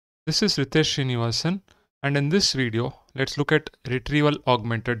This is Ritesh Srinivasan, and in this video, let's look at Retrieval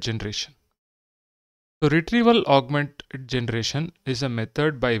Augmented Generation. So Retrieval Augmented Generation is a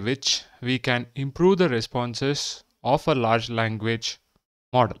method by which we can improve the responses of a large language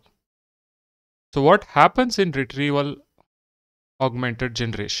model. So what happens in Retrieval Augmented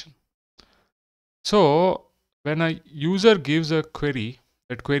Generation? So when a user gives a query,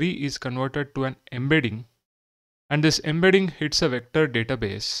 that query is converted to an embedding, and this embedding hits a vector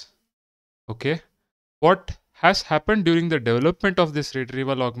database. Okay, what has happened during the development of this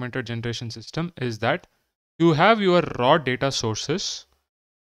retrieval augmented generation system is that you have your raw data sources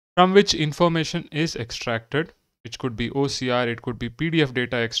from which information is extracted, which could be OCR, it could be PDF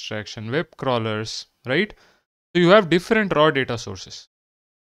data extraction, web crawlers, right? So you have different raw data sources,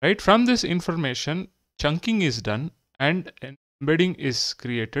 right? From this information, chunking is done and an embedding is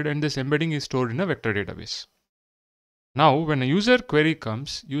created, and this embedding is stored in a vector database. Now, when a user query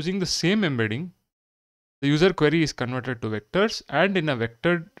comes using the same embedding, the user query is converted to vectors, and in a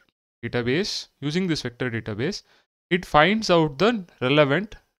vector database, using this vector database, it finds out the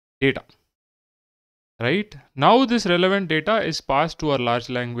relevant data. Right? Now this relevant data is passed to a large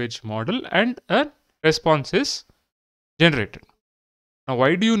language model and a response is generated. Now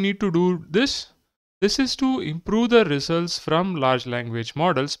why do you need to do this? This is to improve the results from large language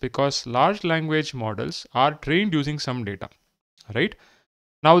models, because large language models are trained using some data, right?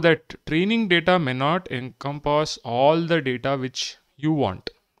 Now that training data may not encompass all the data which you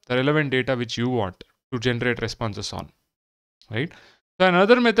want, the relevant data which you want to generate responses on, right? So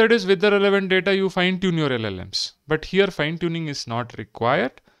another method is, with the relevant data you fine tune your LLMs, but here fine tuning is not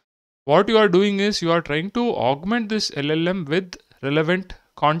required. What you are doing is you are trying to augment this LLM with relevant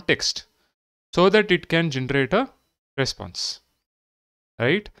context so that it can generate a response,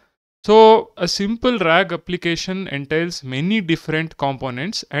 right? So a simple RAG application entails many different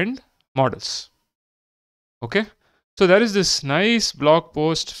components and models. Okay, so there is this nice blog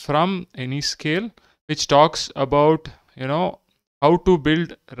post from Anyscale which talks about how to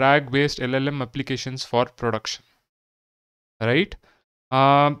build RAG based LLM applications for production, right?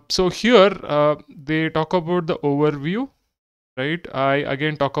 So here they talk about the overview, right? I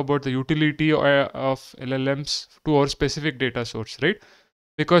again talk about the utility of LLMs to our specific data source, right?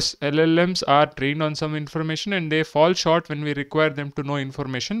 Because LLMs are trained on some information and they fall short when we require them to know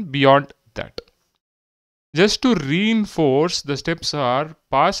information beyond that. Just to reinforce, the steps are: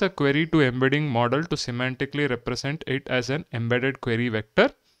 pass a query to embedding model to semantically represent it as an embedded query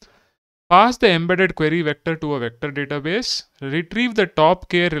vector. Pass the embedded query vector to a vector database. Retrieve the top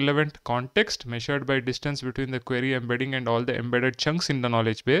k relevant context measured by distance between the query embedding and all the embedded chunks in the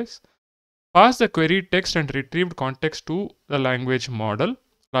knowledge base. Pass the query text and retrieved context to the language model,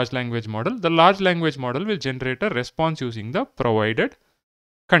 large language model. The large language model will generate a response using the provided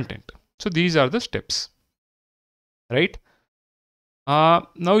content. So these are the steps, right?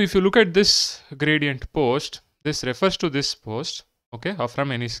 Now if you look at this gradient post, this refers to this post, okay, from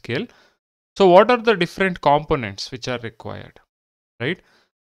Anyscale. So what are the different components which are required, right?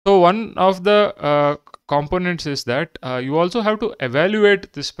 So one of the components is that you also have to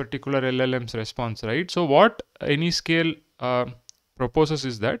evaluate this particular LLM's response, right? So what Anyscale proposes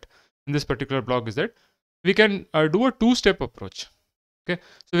is that, in this particular blog, is that we can do a two-step approach. Okay,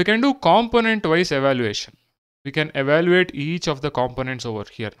 so we can do component-wise evaluation. We can evaluate each of the components over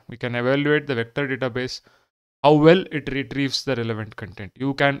here. We can evaluate the vector database, how well it retrieves the relevant content.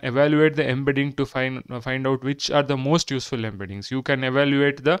 You can evaluate the embedding to find out which are the most useful embeddings. You can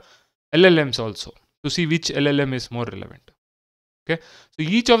evaluate the LLMs also to see which LLM is more relevant. Okay, so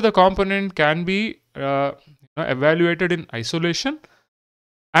each of the component can be evaluated in isolation,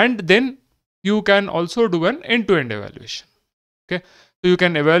 and then you can also do an end-to-end evaluation. Okay, so you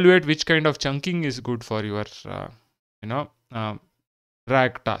can evaluate which kind of chunking is good for your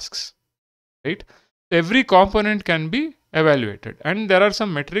RAG tasks, right? Every component can be evaluated, and there are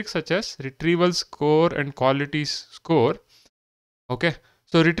some metrics such as retrieval score and quality score. Okay,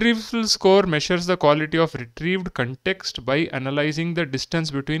 so retrieval score measures the quality of retrieved context by analyzing the distance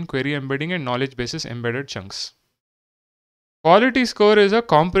between query embedding and knowledge bases embedded chunks. Quality score is a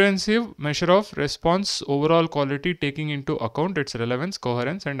comprehensive measure of response overall quality, taking into account its relevance,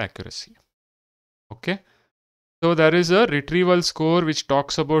 coherence, and accuracy. Okay, so there is a retrieval score which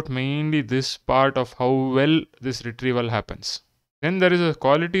talks about mainly this part of how well this retrieval happens. Then there is a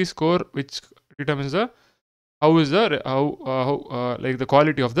quality score which determines the the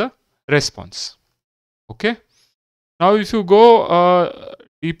quality of the response. Okay. Now if you go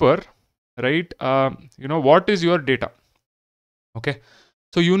deeper, right? What is your data? Okay.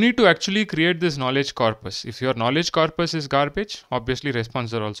 So you need to actually create this knowledge corpus. If your knowledge corpus is garbage, obviously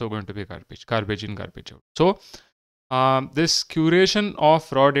responses are also going to be garbage in, garbage out. So this curation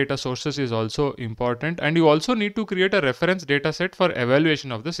of raw data sources is also important, and you also need to create a reference data set for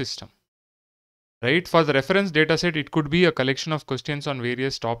evaluation of the system. Right? For the reference data set, it could be a collection of questions on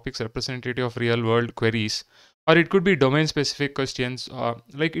various topics representative of real world queries, or it could be domain specific questions.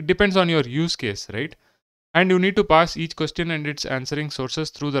 Like it depends on your use case, right? And you need to pass each question and its answering sources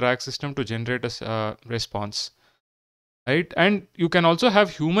through the RAG system to generate a response, right? And you can also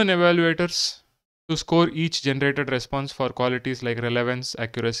have human evaluators to score each generated response for qualities like relevance,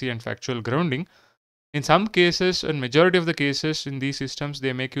 accuracy, and factual grounding. In some cases, in majority of the cases in these systems,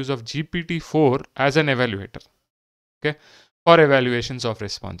 they make use of GPT-4 as an evaluator, okay, for evaluations of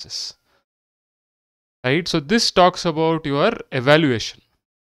responses, right? So this talks about your evaluation,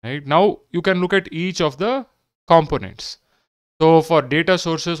 right? Now you can look at each of the components. So for data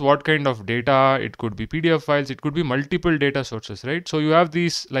sources, what kind of data? It could be PDF files, it could be multiple data sources, right? So you have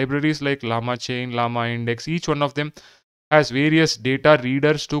these libraries like Llama Chain, Llama Index, each one of them has various data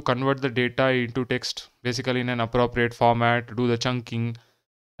readers to convert the data into text, basically in an appropriate format, do the chunking,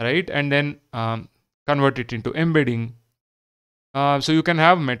 right? And then convert it into embedding. So you can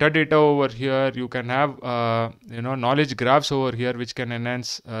have metadata over here, you can have knowledge graphs over here, which can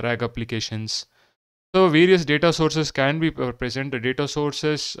enhance RAG applications. So various data sources can be present. The data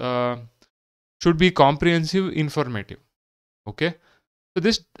sources should be comprehensive, informative. Okay. So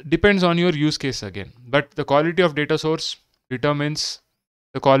this depends on your use case again, but the quality of data source determines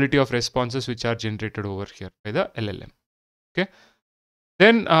the quality of responses which are generated over here by the LLM. Okay.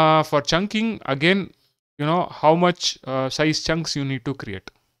 Then for chunking, again, how much size chunks you need to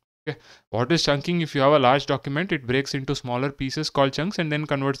create. Okay. What is chunking? If you have a large document, it breaks into smaller pieces called chunks and then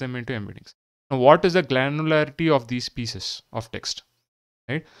converts them into embeddings. Now, what is the granularity of these pieces of text?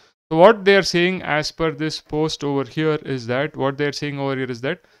 Right. So what they are saying as per this post over here is that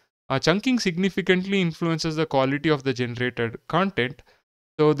chunking significantly influences the quality of the generated content.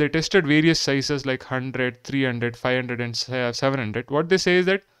 So they tested various sizes like 100, 300, 500 and 700. What they say is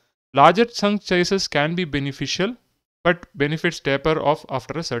that larger chunk sizes can be beneficial, but benefits taper off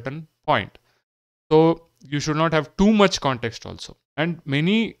after a certain point. So you should not have too much context also. And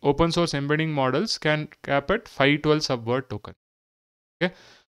many open source embedding models can cap at 512 subword token. Okay.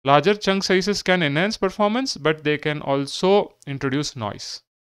 Larger chunk sizes can enhance performance, but they can also introduce noise.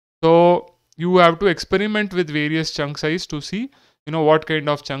 So you have to experiment with various chunk size to see, what kind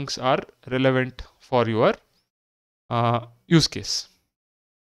of chunks are relevant for your use case.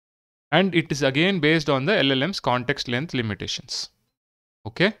 And it is again based on the LLM's context length limitations.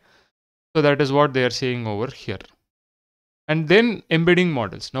 Okay. So that is what they are saying over here. And then embedding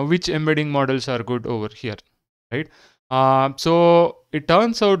models. Now, which embedding models are good over here, right? So it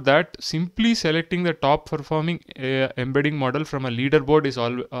turns out that simply selecting the top performing embedding model from a leaderboard is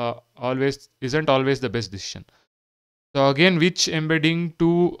isn't always the best decision. So again, which embedding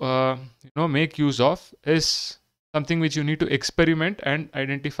to make use of is something which you need to experiment and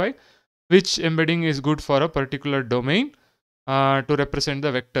identify which embedding is good for a particular domain to represent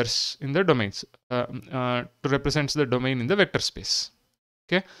the vectors in the domains, to represent the domain in the vector space.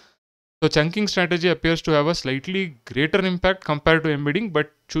 Okay. So chunking strategy appears to have a slightly greater impact compared to embedding,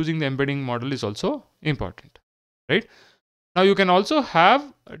 but choosing the embedding model is also important, right? Now you can also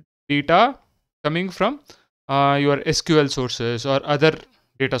have data coming from your SQL sources or other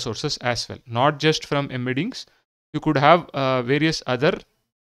data sources as well, not just from embeddings. You could have various other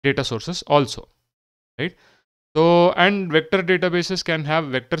data sources also, right? So, and vector databases can have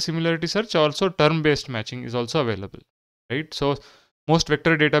vector similarity search, also term-based matching is also available, right? So most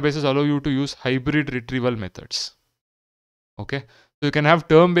vector databases allow you to use hybrid retrieval methods. Okay, so you can have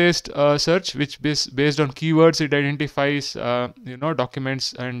term-based search, which based on keywords it identifies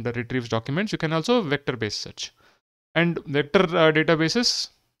documents and retrieves documents. You can also vector-based search, and vector databases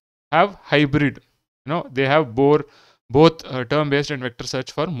have hybrid. They have both term-based and vector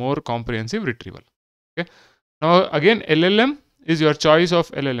search for more comprehensive retrieval. Okay. Now again, LLM is your choice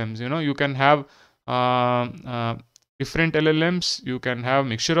of LLMs. You can have different LLMs. You can have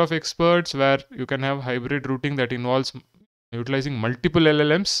mixture of experts where you can have hybrid routing that involves utilizing multiple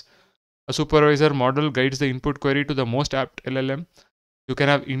LLMs. A supervisor model guides the input query to the most apt LLM. You can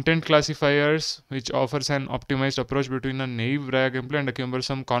have intent classifiers, which offers an optimized approach between a naive RAG employee and a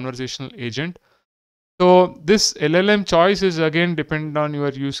cumbersome conversational agent. So this LLM choice is again dependent on your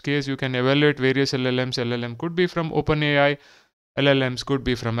use case. You can evaluate various LLMs. LLM could be from OpenAI. LLMs could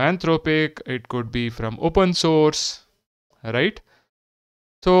be from Anthropic. It could be from open source, right?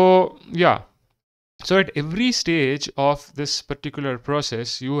 So yeah. So at every stage of this particular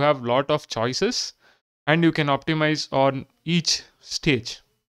process, you have lot of choices and you can optimize on each stage.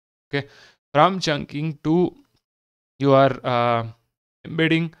 Okay, from chunking to your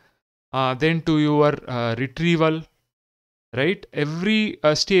embedding, then to your retrieval, right? Every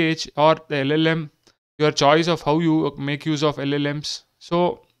stage or the LLM, your choice of how you make use of LLMs.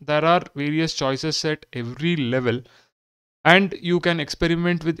 So there are various choices at every level, and you can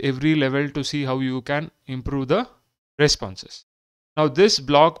experiment with every level to see how you can improve the responses. Now this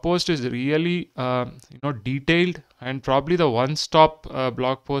blog post is really detailed and probably the one-stop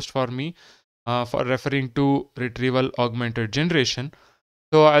blog post for me for referring to retrieval augmented generation.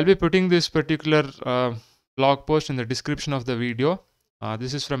 So I'll be putting this particular blog post in the description of the video.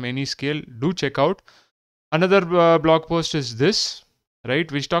 This is from any scale. Do check out. Another blog post is this, right,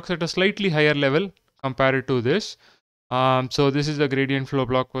 which talks at a slightly higher level compared to this. So this is the gradient flow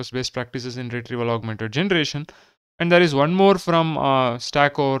blog post, best practices in retrieval augmented generation. And there is one more from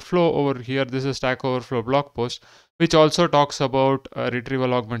Stack Overflow over here. This is Stack Overflow blog post, which also talks about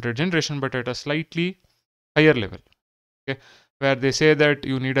retrieval augmented generation, but at a slightly higher level. Okay, where they say that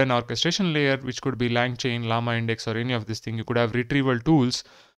you need an orchestration layer, which could be LangChain, Llama Index, or any of this thing. You could have retrieval tools.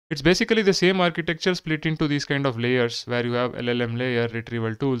 It's basically the same architecture split into these kind of layers, where you have LLM layer,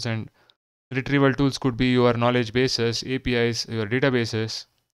 retrieval tools, and retrieval tools could be your knowledge bases, APIs, your databases,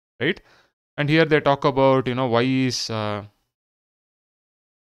 right? And here they talk about, why is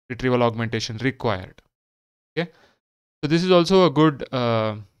retrieval augmentation required. Okay, so this is also a good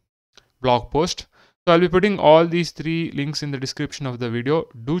blog post. So I'll be putting all these 3 links in the description of the video.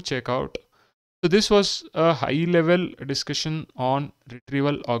 Do check out. So this was a high level discussion on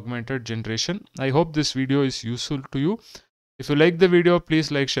retrieval augmented generation. I hope this video is useful to you. If you like the video,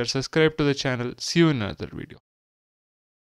 please like, share, subscribe to the channel. See you in another video.